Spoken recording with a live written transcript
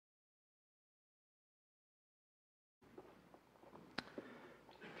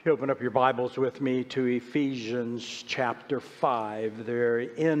If you open up your Bibles with me to Ephesians chapter 5, the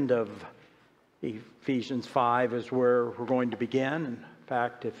very end of Ephesians 5 is where we're going to begin. In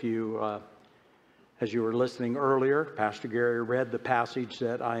fact, if you, as you were listening earlier, Pastor Gary read the passage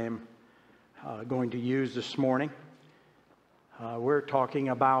that I am going to use this morning. We're talking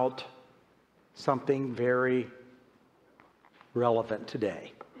about something very relevant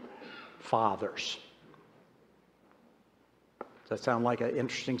today: fathers. Does that sound like an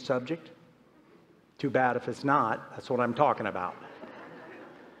interesting subject? Too bad if it's not. That's what I'm talking about.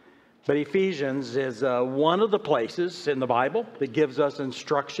 But Ephesians is one of the places in the Bible that gives us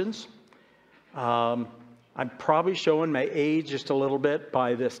instructions. I'm probably showing my age just a little bit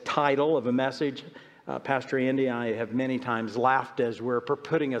by this title of a message. Pastor Andy and I have many times laughed as we're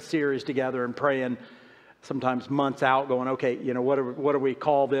putting a series together and praying, sometimes months out, going, okay, you know, what do we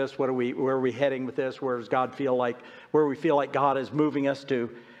call this? Where are we heading with this? Where does God feel like, where we feel like God is moving us to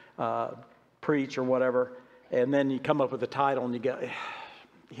preach or whatever? And then you come up with a title and you go,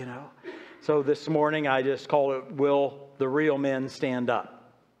 you know. So this morning I just call it, Will the Real Men Stand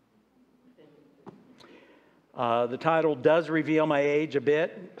Up? The title does reveal my age a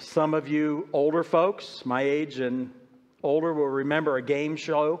bit. Some of you older folks, my age and older, will remember a game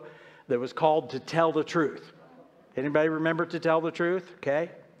show that was called To Tell the Truth. Anybody remember To Tell the Truth? Okay.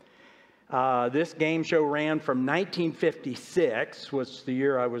 This game show ran from 1956, which is the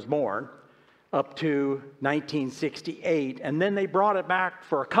year I was born, up to 1968. And then they brought it back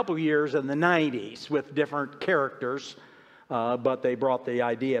for a couple years in the 90s with different characters, but they brought the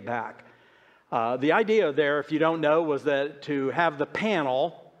idea back. The idea there, if you don't know, was that to have the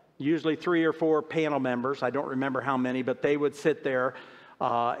panel, usually 3 or 4 panel members, I don't remember how many, but they would sit there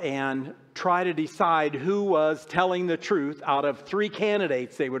and try to decide who was telling the truth out of 3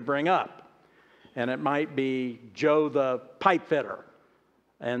 candidates they would bring up. And it might be Joe the pipe fitter.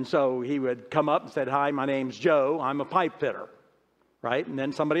 And so he would come up and say, "Hi, my name's Joe. I'm a pipe fitter." Right? And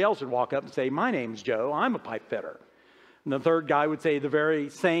then somebody else would walk up and say, "My name's Joe. I'm a pipe fitter." And the third guy would say the very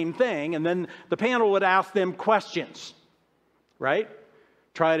same thing. And then the panel would ask them questions. Right?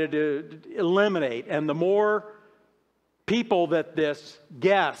 Try to eliminate. And the more people that this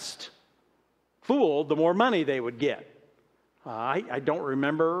guest fooled, the more money they would get. I don't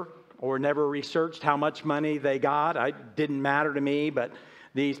remember or never researched how much money they got. It didn't matter to me, but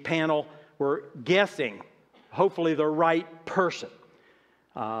these panel were guessing, hopefully the right person,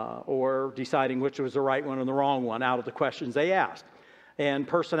 or deciding which was the right one and the wrong one out of the questions they asked. And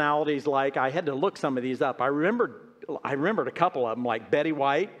personalities like, I had to look some of these up. I remembered a couple of them, like Betty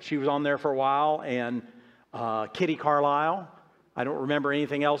White. She was on there for a while, and Kitty Carlisle. I don't remember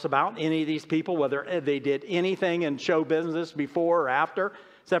anything else about any of these people, whether they did anything in show business before or after,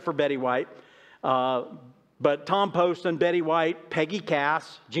 except for Betty White. But Tom Poston, Betty White, Peggy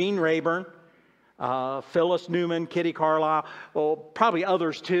Cass, Gene Rayburn, Phyllis Newman, Kitty Carlisle, probably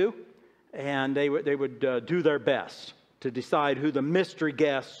others too. And they would do their best to decide who the mystery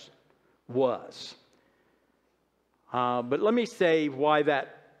guest was. But let me say why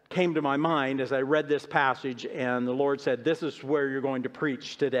that came to my mind as I read this passage, and the Lord said, this is where you're going to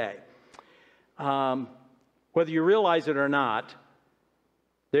preach today. Whether you realize it or not,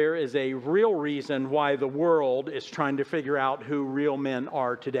 there is a real reason why the world is trying to figure out who real men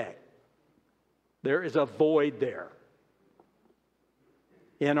are today. There is a void there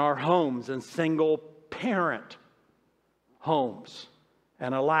in our homes and single parent homes,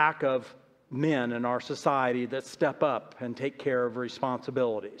 and a lack of men in our society that step up and take care of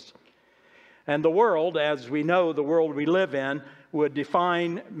responsibilities. And the world, as we know, the world we live in, would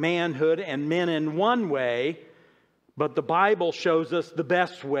define manhood and men in one way, but the Bible shows us the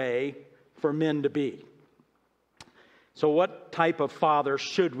best way for men to be. So what type of father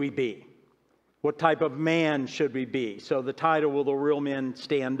should we be? What type of man should we be? So the title, Will the Real Men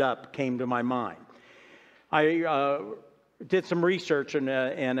Stand Up, came to my mind. I did some research, and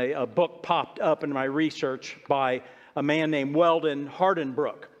a book popped up in my research by a man named Weldon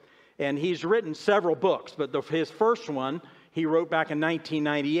Hardenbrook. And he's written several books, but his first one he wrote back in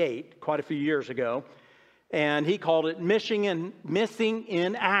 1998, quite a few years ago. And he called it Missing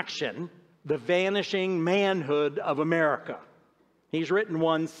in Action, The Vanishing Manhood of America. He's written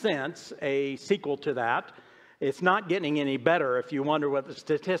one since, a sequel to that. It's not getting any better if you wonder what the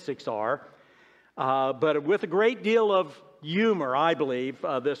statistics are. But with a great deal of humor, I believe,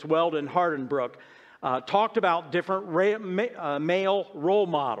 this Weldon Hardenbrook talked about different male role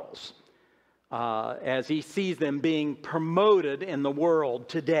models as he sees them being promoted in the world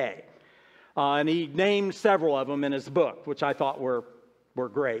today. And he named several of them in his book, which I thought were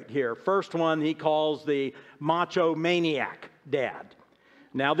great here. First one he calls the macho maniac dad.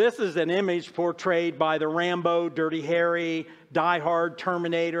 Now, this is an image portrayed by the Rambo, Dirty Harry, Die Hard,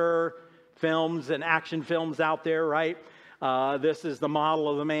 Terminator films and action films out there, right? This is the model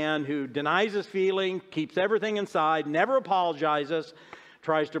of the man who denies his feeling, keeps everything inside, never apologizes,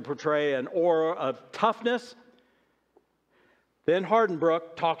 tries to portray an aura of toughness. Then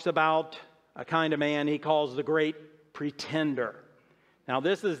Hardenbrook talks about a kind of man he calls the great pretender. Now,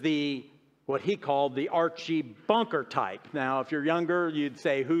 this is what he called the Archie Bunker type. Now, if you're younger, you'd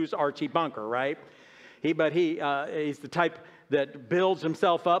say, who's Archie Bunker, right? He's the type that builds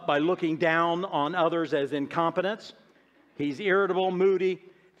himself up by looking down on others as incompetents. He's irritable, moody,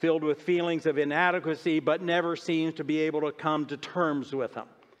 filled with feelings of inadequacy, but never seems to be able to come to terms with them.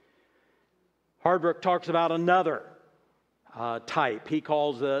 Hardbrook talks about another type. He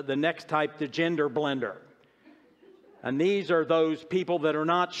calls the next type the gender blender. And these are those people that are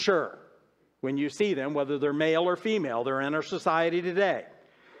not sure when you see them, whether they're male or female. They're in our society today.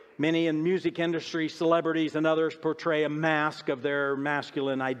 Many in music industry, celebrities, and others portray a mask of their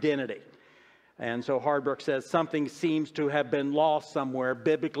masculine identity. And so Hardbrook says something seems to have been lost somewhere,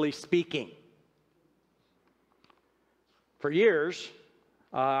 biblically speaking. For years,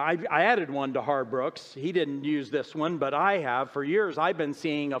 I added one to Hardbrook's. He didn't use this one, but I have. For years, I've been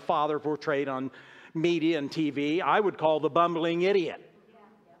seeing a father portrayed on media and TV I would call the bumbling idiot.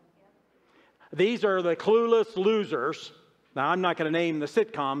 These are the clueless losers. Now, I'm not going to name the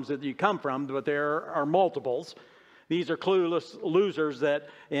sitcoms that you come from, but there are multiples. These are clueless losers that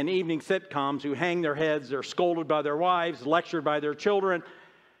in evening sitcoms who hang their heads, they're scolded by their wives, lectured by their children.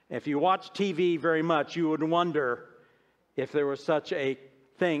 If you watch TV very much, you would wonder if there was such a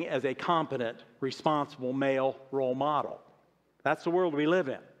thing as a competent, responsible male role model. That's the world we live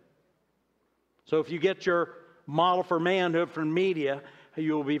in. So if you get your model for manhood from media,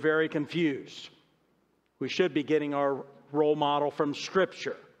 you will be very confused. We should be getting our role model from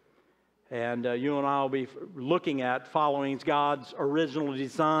Scripture. And you and I will be looking at following God's original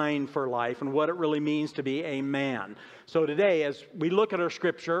design for life and what it really means to be a man. So today, as we look at our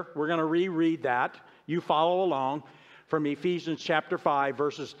Scripture, we're going to reread that. You follow along from Ephesians chapter 5,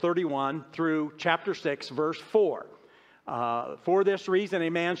 verses 31 through chapter 6, verse 4. For this reason, a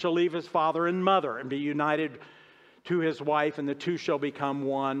man shall leave his father and mother and be united to his wife, and the two shall become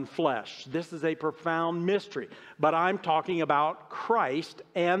one flesh. This is a profound mystery, but I'm talking about Christ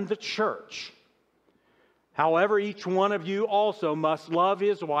and the church. However, each one of you also must love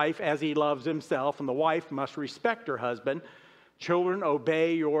his wife as he loves himself, and the wife must respect her husband. Children,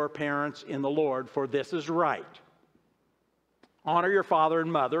 obey your parents in the Lord, for this is right. Honor your father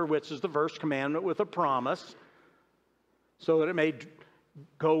and mother, which is the first commandment with a promise, so that it may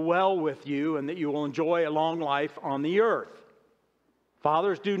go well with you and that you will enjoy a long life on the earth.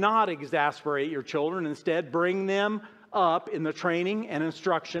 Fathers, do not exasperate your children. Instead, bring them up in the training and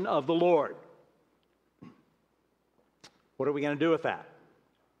instruction of the Lord. What are we going to do with that?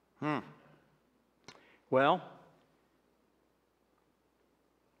 Well,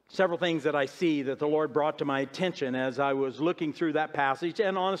 several things that I see that the Lord brought to my attention as I was looking through that passage,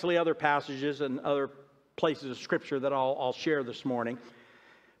 and honestly other passages and other places of Scripture that I'll share this morning.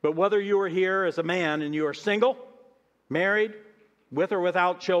 But whether you are here as a man and you are single, married, with or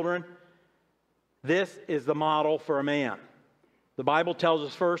without children, this is the model for a man. The Bible tells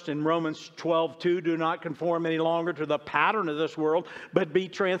us first in Romans 12:2, do not conform any longer to the pattern of this world, but be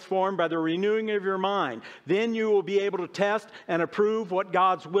transformed by the renewing of your mind. Then you will be able to test and approve what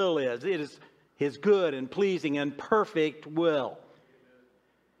God's will is. It is His good and pleasing and perfect will.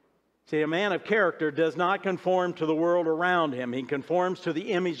 See, a man of character does not conform to the world around him. He conforms to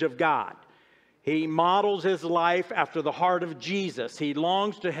the image of God. He models his life after the heart of Jesus. He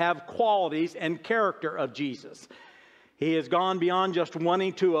longs to have qualities and character of Jesus. He has gone beyond just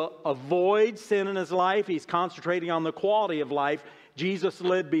wanting to avoid sin in his life. He's concentrating on the quality of life Jesus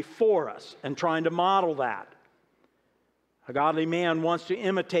lived before us and trying to model that. A godly man wants to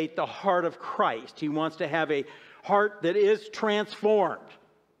imitate the heart of Christ. He wants to have a heart that is transformed.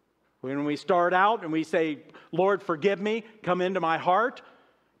 When we start out and we say, Lord, forgive me, come into my heart,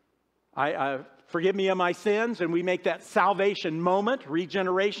 forgive me of my sins, and we make that salvation moment,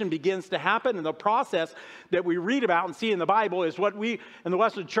 regeneration begins to happen. And the process that we read about and see in the Bible is what we in the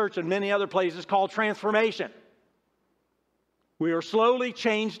Western Church and many other places call transformation. We are slowly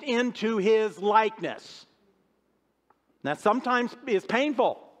changed into His likeness. That sometimes is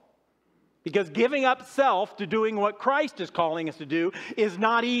painful, because giving up self to doing what Christ is calling us to do is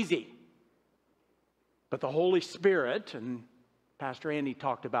not easy. But the Holy Spirit, and Pastor Andy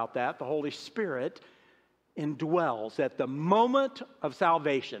talked about that, the Holy Spirit indwells at the moment of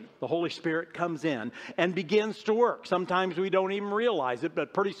salvation. The Holy Spirit comes in and begins to work. Sometimes we don't even realize it,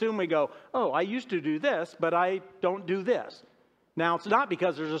 but pretty soon we go, oh, I used to do this, but I don't do this. Now, it's not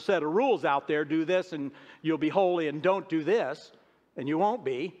because there's a set of rules out there, do this and you'll be holy, and don't do this, and you won't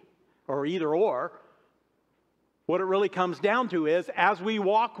be, or either or. What it really comes down to is, as we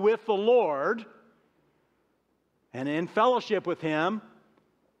walk with the Lord and in fellowship with Him,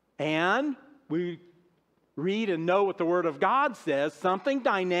 and we read and know what the Word of God says, something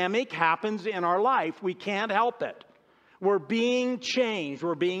dynamic happens in our life. We can't help it. We're being changed.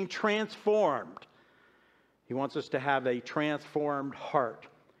 We're being transformed. He wants us to have a transformed heart.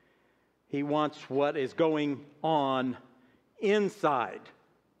 He wants what is going on inside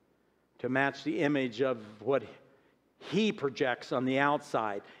to match the image of what He projects on the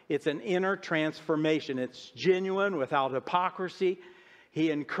outside. It's an inner transformation. It's genuine, without hypocrisy. He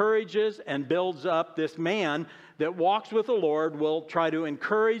encourages and builds up. This man that walks with the Lord will try to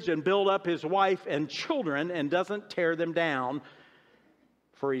encourage and build up his wife and children and doesn't tear them down,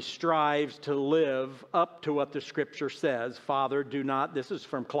 for he strives to live up to what the Scripture says. Father, do not, this is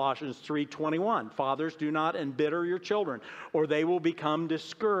from Colossians 3:21, fathers, do not embitter your children, or they will become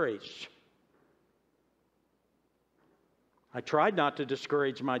discouraged. I tried not to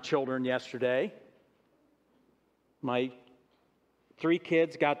discourage my children yesterday. My 3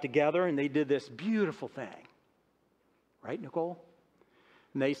 kids got together and they did this beautiful thing. Right, Nicole?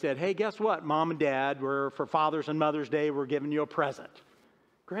 And they said, hey, guess what? Mom and Dad, for Father's and Mother's Day, we're giving you a present.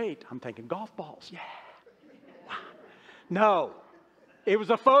 Great. I'm thinking golf balls. Yeah. Wow. No. It was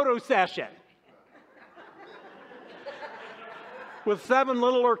a photo session with 7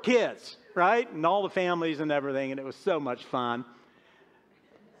 littler kids, right? And all the families and everything. And it was so much fun.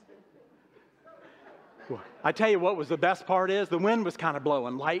 I tell you what was the best part is, the wind was kind of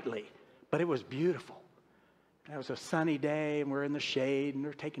blowing lightly, but it was beautiful. It was a sunny day, and we're in the shade, and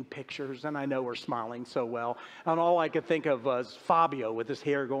they're taking pictures, and I know we're smiling so well. And all I could think of was Fabio with his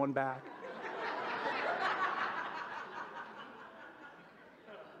hair going back.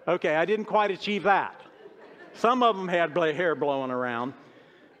 Okay, I didn't quite achieve that. Some of them had hair blowing around,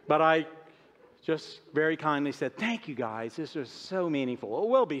 but I just very kindly said, thank you guys, this was so meaningful. It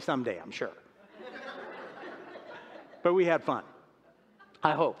will be someday, I'm sure. But we had fun.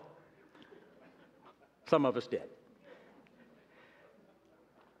 I hope. Some of us did.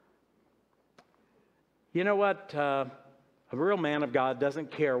 You know what? A real man of God doesn't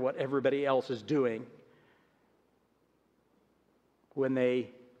care what everybody else is doing when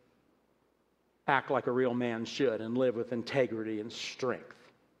they act like a real man should and live with integrity and strength.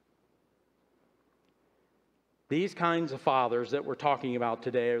 These kinds of fathers that we're talking about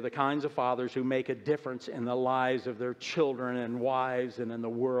today are the kinds of fathers who make a difference in the lives of their children and wives and in the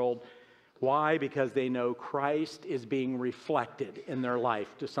world. Why? Because they know Christ is being reflected in their life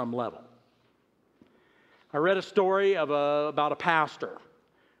to some level. I read a story of about a pastor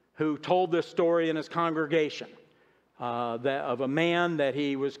who told this story in his congregation of a man that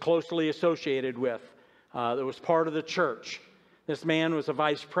he was closely associated with that was part of the church. This man was a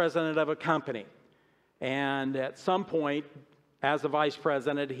vice president of a company. And at some point, as a vice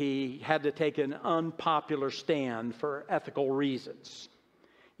president, he had to take an unpopular stand for ethical reasons.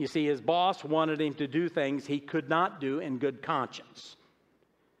 You see, his boss wanted him to do things he could not do in good conscience.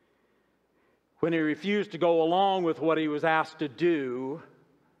 When he refused to go along with what he was asked to do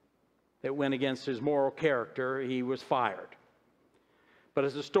that went against his moral character, he was fired. But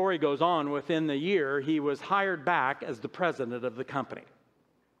as the story goes on, within the year, he was hired back as the president of the company.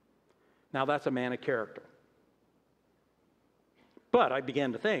 Now, that's a man of character. But I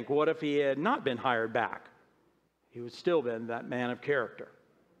began to think, what if he had not been hired back? He would still been that man of character.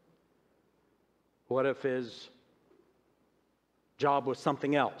 What if his job was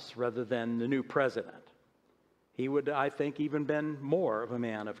something else rather than the new president? He would, I think, even been more of a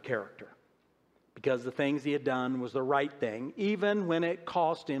man of character, because the things he had done was the right thing, even when it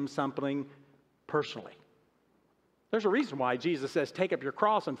cost him something personally. There's a reason why Jesus says, take up your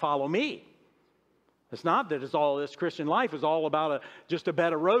cross and follow me. It's not that it's all this Christian life is all about just a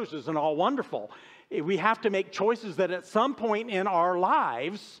bed of roses and all wonderful. We have to make choices that at some point in our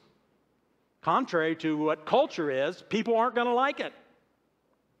lives, contrary to what culture is, people aren't going to like it.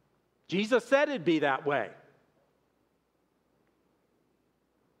 Jesus said it'd be that way.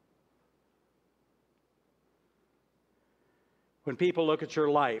 When people look at your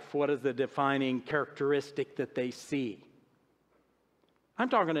life, what is the defining characteristic that they see? I'm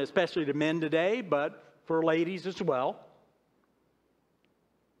talking especially to men today, but for ladies as well.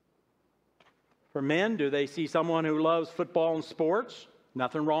 For men, do they see someone who loves football and sports?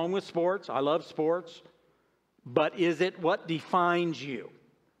 Nothing wrong with sports. I love sports. but is it what defines you?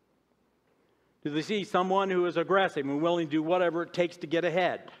 Do they see someone who is aggressive and willing to do whatever it takes to get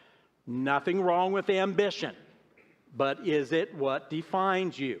ahead? Nothing wrong with ambition, but is it what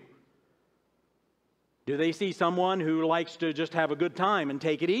defines you? Do they see someone who likes to just have a good time and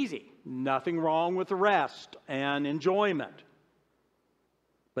take it easy? Nothing wrong with the rest and enjoyment,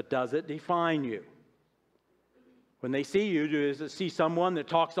 but does it define you? When they see you, do they see someone that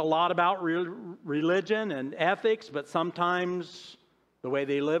talks a lot about religion and ethics, but sometimes the way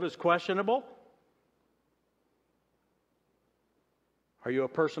they live is questionable? Are you a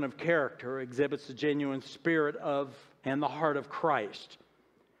person of character who exhibits the genuine spirit of and the heart of Christ?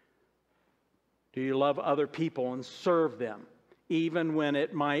 Do you love other people and serve them, even when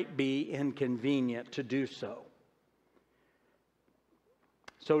it might be inconvenient to do so?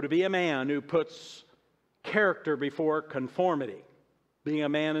 So to be a man who puts character before conformity, being a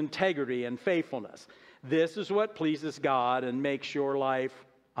man of integrity and faithfulness, this is what pleases God and makes your life,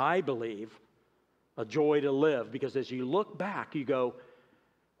 I believe, a joy to live. Because as you look back, you go,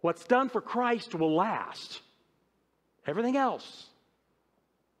 what's done for Christ will last. Everything else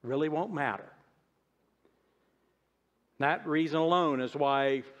really won't matter. That reason alone is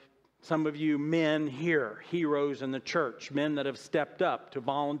why some of you men here, heroes in the church, men that have stepped up to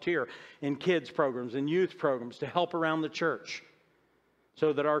volunteer in kids programs and youth programs to help around the church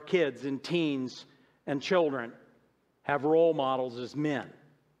so that our kids and teens and children have role models as men.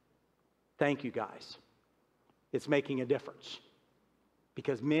 Thank you, guys. It's making a difference.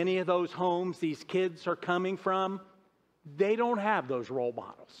 Because many of those homes these kids are coming from, they don't have those role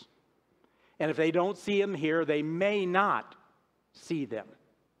models. And if they don't see them here, they may not see them.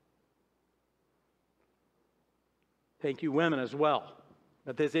 Thank you, women, as well.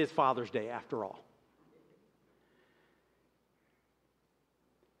 But this is Father's Day, after all.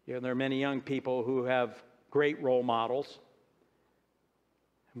 You know, there are many young people who have great role models.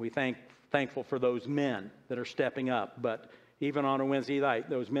 And we're thankful for those men that are stepping up. But even on a Wednesday night,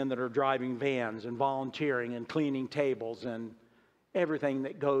 those men that are driving vans and volunteering and cleaning tables and everything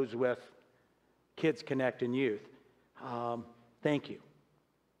that goes with Kids Connect and youth. Thank you.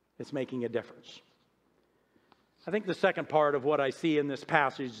 It's making a difference. I think the second part of what I see in this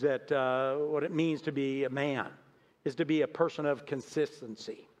passage, that what it means to be a man, is to be a person of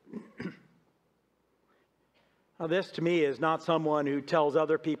consistency. Now, this to me is not someone who tells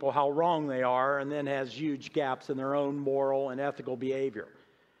other people how wrong they are and then has huge gaps in their own moral and ethical behavior.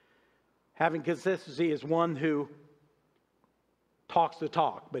 Having consistency is one who talks the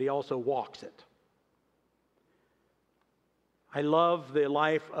talk, but he also walks it. I love the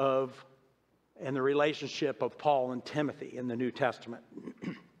life of and the relationship of Paul and Timothy in the New Testament.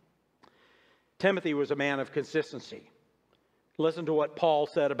 Timothy was a man of consistency. Listen to what Paul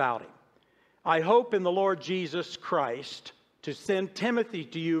said about him. I hope in the Lord Jesus Christ to send Timothy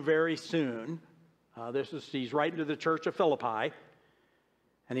to you very soon. He's writing to the church of Philippi.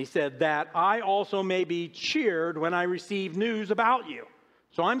 And he said that I also may be cheered when I receive news about you.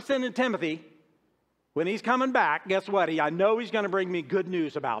 So I'm sending Timothy. When he's coming back, guess what? I know he's going to bring me good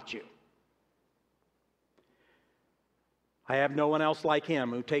news about you. I have no one else like him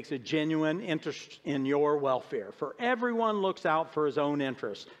who takes a genuine interest in your welfare. For everyone looks out for his own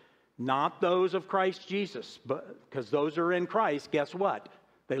interests, not those of Christ Jesus. But because those are in Christ, guess what?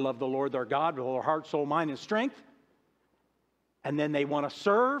 They love the Lord their God with all their heart, soul, mind, and strength. And then they want to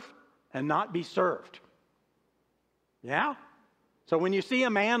serve and not be served. Yeah? So when you see a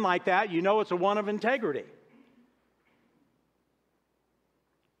man like that, you know it's a one of integrity.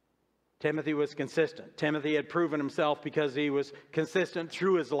 Timothy was consistent. Timothy had proven himself because he was consistent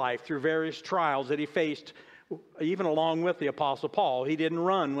through his life, through various trials that he faced, even along with the Apostle Paul. He didn't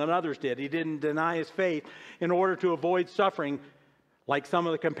run when others did. He didn't deny his faith in order to avoid suffering like some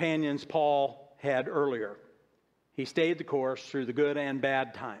of the companions Paul had earlier. He stayed the course through the good and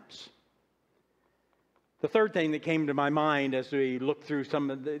bad times. The third thing that came to my mind as we looked through some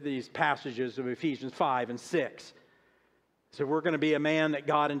of these passages of Ephesians 5 and 6, so we're going to be a man that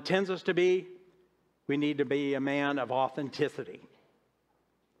God intends us to be. We need to be a man of authenticity.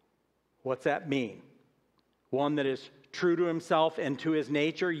 What's that mean? One that is true to himself and to his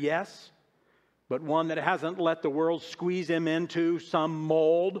nature, yes, but one that hasn't let the world squeeze him into some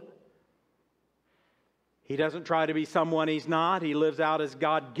mold. He doesn't try to be someone he's not. He lives out his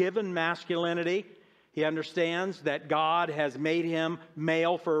God-given masculinity. He understands that God has made him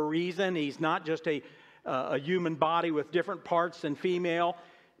male for a reason. He's not just a human body with different parts than female,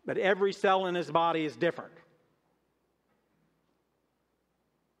 but every cell in his body is different.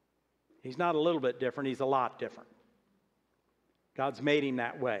 He's not a little bit different, he's a lot different. God's made him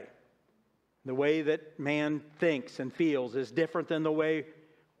that way. The way that man thinks and feels is different than the way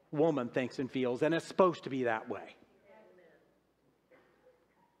woman thinks and feels, and it's supposed to be that way.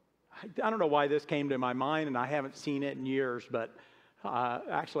 I don't know why this came to my mind, and I haven't seen it in years, but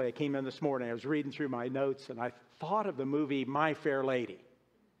actually I came in this morning. I was reading through my notes, and I thought of the movie My Fair Lady.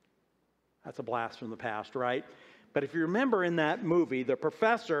 That's a blast from the past, right? But if you remember in that movie, the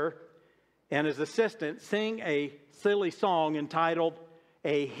professor and his assistant sing a silly song entitled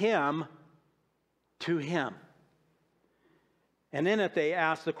A Hymn to Him. And in it they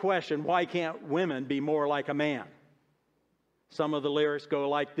ask the question, why can't women be more like a man? Some of the lyrics go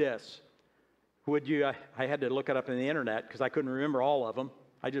like this. Would you, I had to look it up on the internet because I couldn't remember all of them.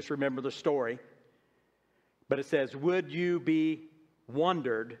 I just remember the story. But it says, would you be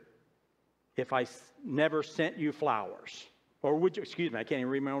wondered if I never sent you flowers? Or would you, excuse me, I can't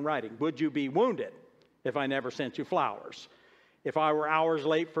even read my own writing. Would you be wounded if I never sent you flowers? If I were hours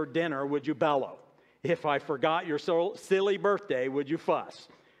late for dinner, would you bellow? If I forgot your silly birthday, would you fuss?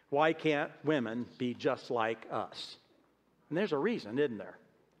 Why can't women be just like us? And there's a reason, isn't there?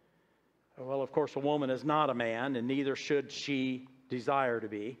 Well, of course, a woman is not a man, and neither should she desire to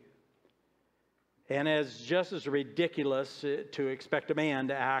be. And it's just as ridiculous to expect a man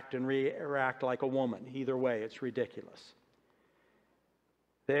to act and react like a woman. Either way, it's ridiculous.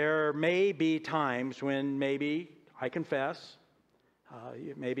 There may be times when maybe, I confess,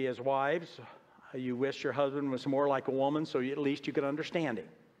 maybe as wives, you wish your husband was more like a woman so at least you could understand him.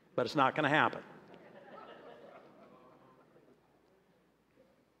 But it's not going to happen.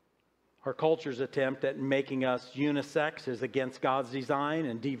 Our culture's attempt at making us unisex is against God's design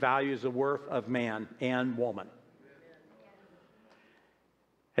and devalues the worth of man and woman.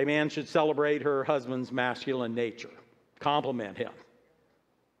 A man should celebrate her husband's masculine nature, compliment him,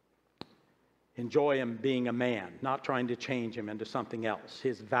 enjoy him being a man, not trying to change him into something else.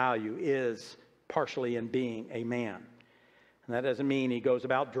 His value is partially in being a man. And that doesn't mean he goes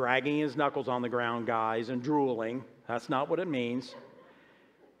about dragging his knuckles on the ground, guys, and drooling. That's not what it means.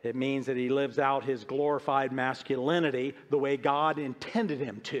 It means that he lives out his glorified masculinity the way God intended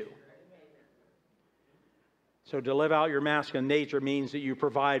him to. So to live out your masculine nature means that you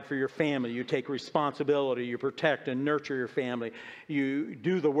provide for your family, you take responsibility, you protect and nurture your family, you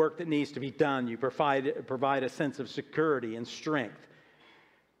do the work that needs to be done, you provide a sense of security and strength.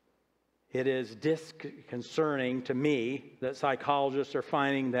 It is disconcerting to me that psychologists are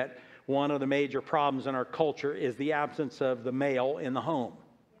finding that one of the major problems in our culture is the absence of the male in the home.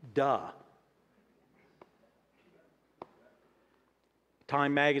 Duh.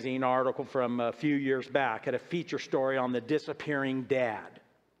 Time magazine article from a few years back had a feature story on the disappearing dad.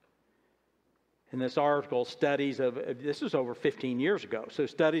 In this article, this is over 15 years ago, so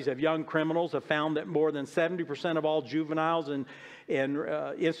studies of young criminals have found that more than 70% of all juveniles in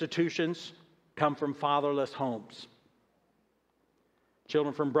institutions come from fatherless homes.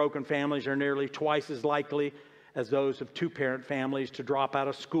 Children from broken families are nearly twice as likely as those of two-parent families to drop out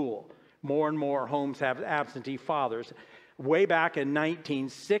of school. More and more homes have absentee fathers. Way back in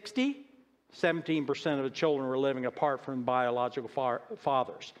 1960, 17% of the children were living apart from biological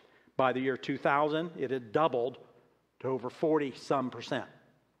fathers. By the year 2000, it had doubled to over 40-some%.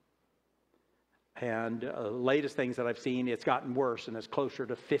 And latest things that I've seen, it's gotten worse and it's closer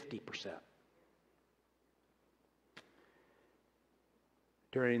to 50%.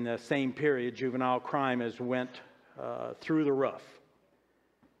 During the same period, juvenile crime has went through the roof.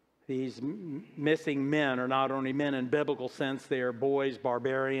 These missing men are not only men in biblical sense, they are boys,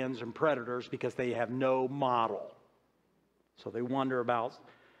 barbarians, and predators because they have no model. So they wonder about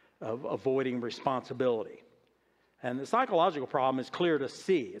avoiding responsibility. And the psychological problem is clear to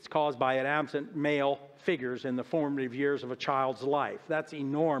see. It's caused by an absent male figures in the formative years of a child's life. That's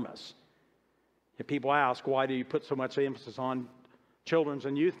enormous. And people ask, why do you put so much emphasis on children's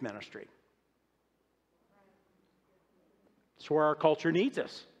and youth ministry? It's where our culture needs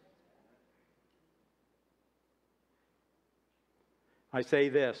us. I say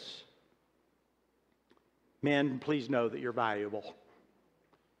this, men, please know that you're valuable.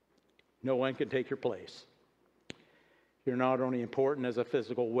 No one can take your place. You're not only important as a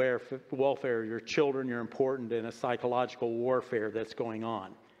physical welfare of your children, you're important in a psychological warfare that's going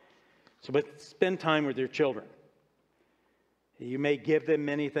on. So but spend time with your children. You may give them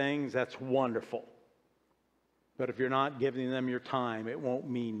many things, that's wonderful. But if you're not giving them your time, it won't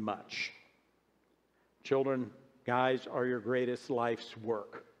mean much. Children, guys, are your greatest life's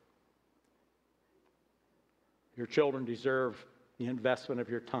work. Your children deserve the investment of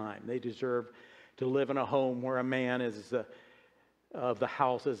your time. They deserve to live in a home where a man of the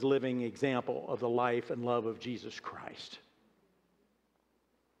house is living example of the life and love of Jesus Christ.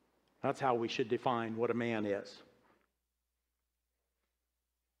 That's how we should define what a man is.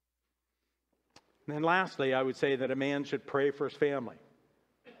 And then lastly, I would say that a man should pray for his family.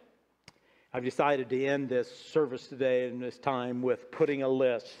 I've decided to end this service today and this time with putting a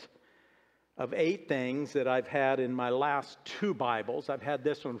list of 8 things that I've had in my last 2 Bibles. I've had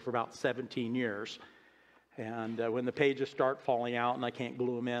this one for about 17 years. And when the pages start falling out and I can't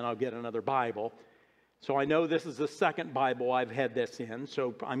glue them in, I'll get another Bible. So I know this is the second Bible I've had this in.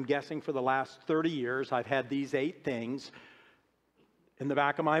 So I'm guessing for the last 30 years, I've had these 8 things in the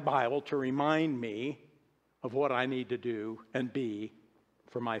back of my Bible to remind me of what I need to do and be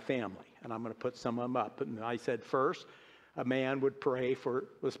for my family. And I'm going to put some of them up. And I said first, a man would pray for,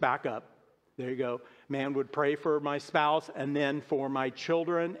 let's back up. There you go. Man would pray for my spouse and then for my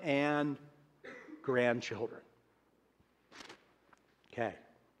children and grandchildren. Okay.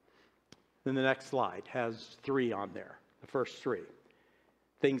 Then the next slide has 3 on there. The first 3.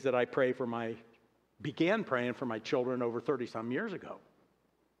 Things that I began praying for my children over 30-some years ago.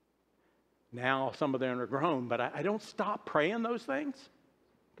 Now some of them are grown, but I don't stop praying those things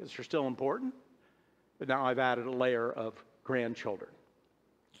because they're still important. But now I've added a layer of grandchildren.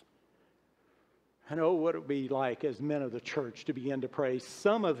 I know what it would be like as men of the church to begin to pray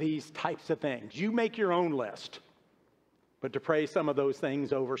some of these types of things. You make your own list, but to pray some of those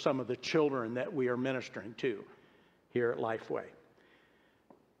things over some of the children that we are ministering to here at Lifeway.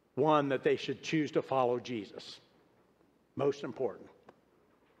 1, that they should choose to follow Jesus. Most important.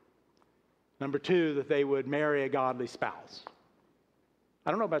 Number 2, that they would marry a godly spouse. I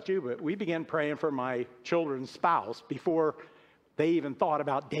don't know about you, but we began praying for my children's spouse before they even thought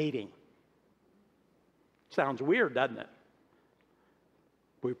about dating. Sounds weird, doesn't it?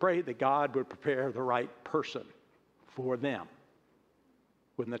 We prayed that God would prepare the right person for them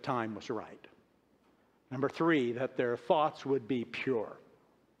when the time was right. Number 3, that their thoughts would be pure.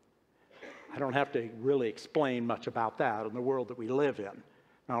 I don't have to really explain much about that in the world that we live in,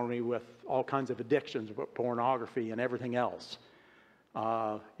 not only with all kinds of addictions, but pornography and everything else.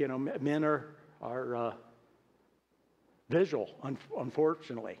 Men are visual,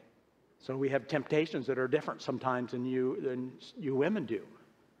 unfortunately. So we have temptations that are different sometimes than you women do.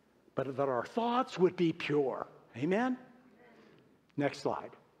 But that our thoughts would be pure. Amen? Next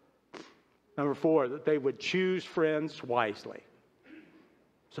slide. Number 4, that they would choose friends wisely.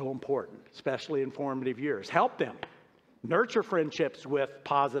 So important, especially in formative years. Help them. Nurture friendships with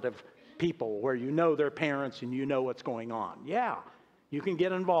positive people where you know their parents and you know what's going on. Yeah, you can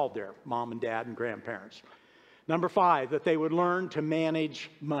get involved there, mom and dad and grandparents. Number 5, that they would learn to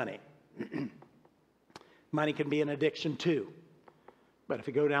manage money. Money can be an addiction too. But if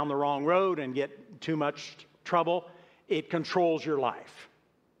you go down the wrong road and get too much trouble, it controls your life.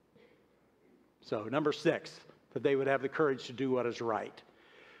 So number 6, that they would have the courage to do what is right.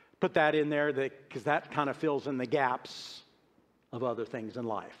 Put that in there because that kind of fills in the gaps of other things in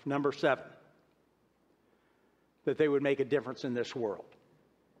life. Number 7, that they would make a difference in this world.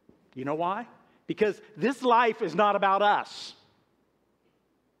 You know why? Because this life is not about us.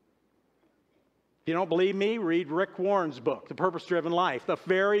 If you don't believe me, read Rick Warren's book, The Purpose-Driven Life. The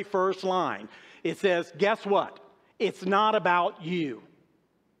very first line, it says, guess what? It's not about you.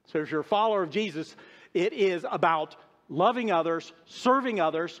 So if you're a follower of Jesus, it is about loving others, serving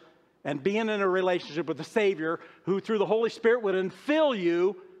others, and being in a relationship with the Savior who through the Holy Spirit would infill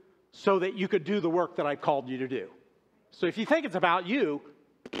you so that you could do the work that I've called you to do. So if you think it's about you,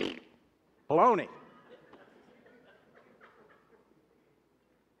 baloney.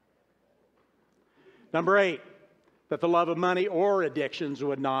 Number 8, that the love of money or addictions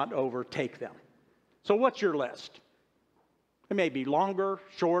would not overtake them. So what's your list? It may be longer,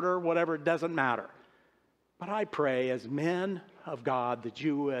 shorter, whatever, it doesn't matter. But I pray as men of God that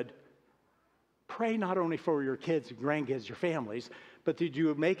you would pray not only for your kids and grandkids, your families, but that you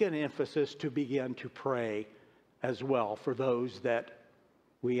would make an emphasis to begin to pray as well for those that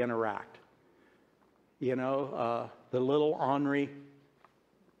we interact. You know, the little Henri,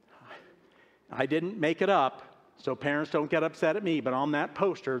 I didn't make it up, so parents don't get upset at me, but on that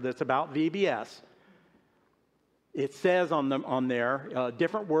poster that's about VBS, it says on there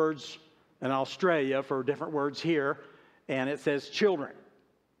different words in Australia for different words here, and it says children.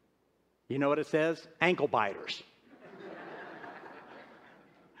 You know what it says? Ankle biters.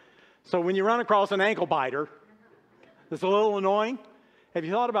 So when you run across an ankle biter, it's a little annoying. Have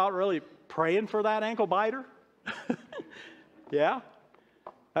you thought about really praying for that ankle biter? Yeah?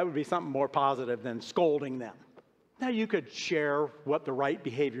 That would be something more positive than scolding them. Now you could share what the right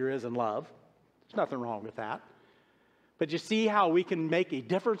behavior is in love. There's nothing wrong with that. But you see how we can make a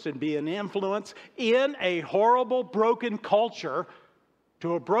difference and be an influence in a horrible, broken culture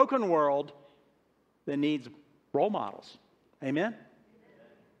to a broken world that needs role models. Amen?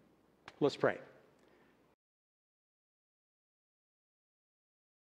 Let's pray.